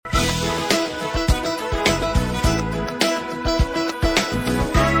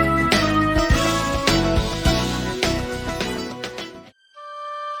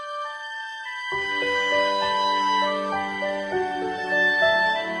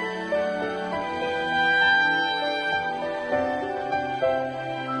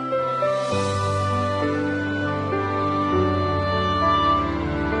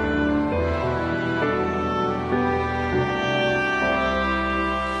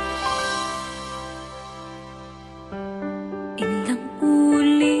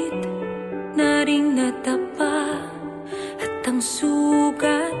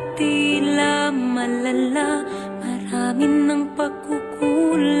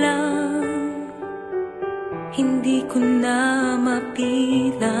ko na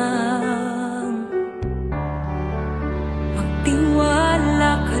mapilang.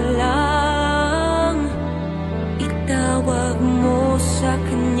 Magtiwala ka lang, itawag mo sa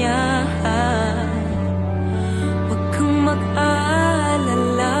kanya. Huwag kang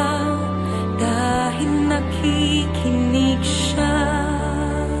mag-alala dahil nakikinig siya.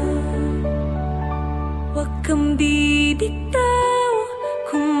 Huwag kang bibitaw,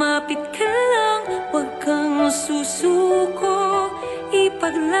 kumapit ka lang. Huwag kang susuko,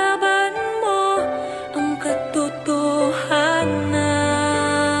 ipaglaban mo ang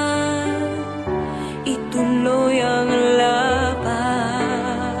katotohanan. Ituloy ang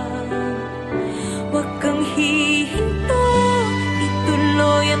laban. Huwag kang hihinto,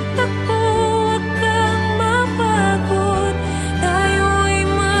 ituloy ang takbo. Huwag kang mapagod, tayo'y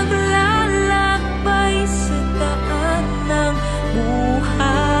maglalakbay sa daan ng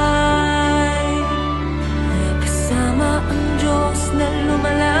buhay. Kasama ang Diyos na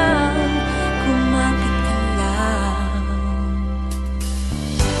lumalang, kumapit ka lang.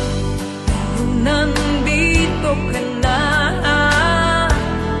 Ngayon nandito ka na,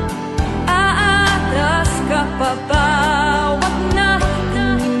 aatras ka pa ba? Wag na,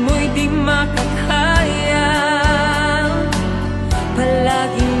 tingin mo'y di makakaya.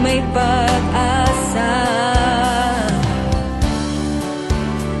 Palaging may pag-asa.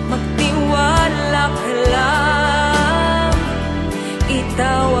 Magtiwala ka lang,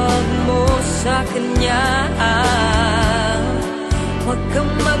 itawag mo sa kanya. Huwag kang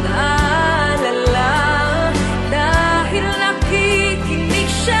mag-alala dahil nakikinig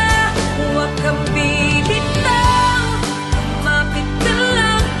siya. Huwag kang bibitaw, kumapit ka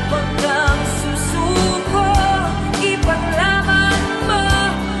lang. Huwag kang susuko, ipaglaban mo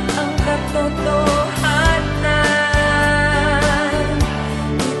ang katotohanan.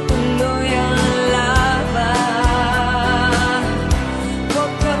 Ituloy ang laban.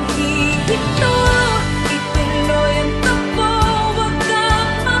 Huwag kang hihinto, ituloy ang takbo. Huwag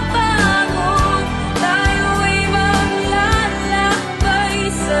kang mapagod, tayo'y maglalakbay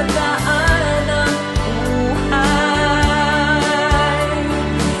sa daan